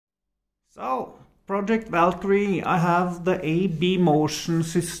So, Project Valkyrie, I have the AB motion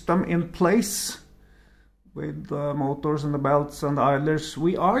system in place with the motors and the belts and the idlers.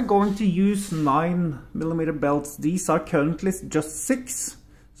 We are going to use 9mm belts. These are currently just 6,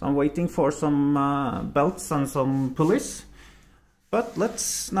 so I'm waiting for some belts and some pulleys. But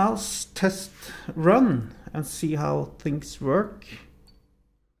let's now test run and see how things work.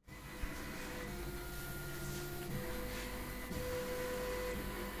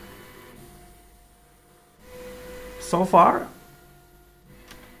 So far,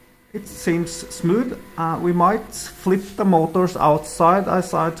 it seems smooth. We might flip the motors outside,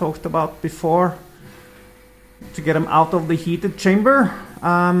 as I talked about before, to get them out of the heated chamber.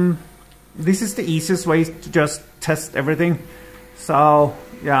 This is the easiest way to just test everything. So,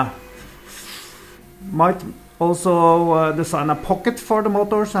 yeah. Might also design a pocket for the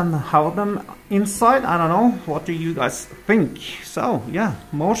motors and have them inside. I don't know. What do you guys think? So, yeah,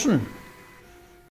 motion.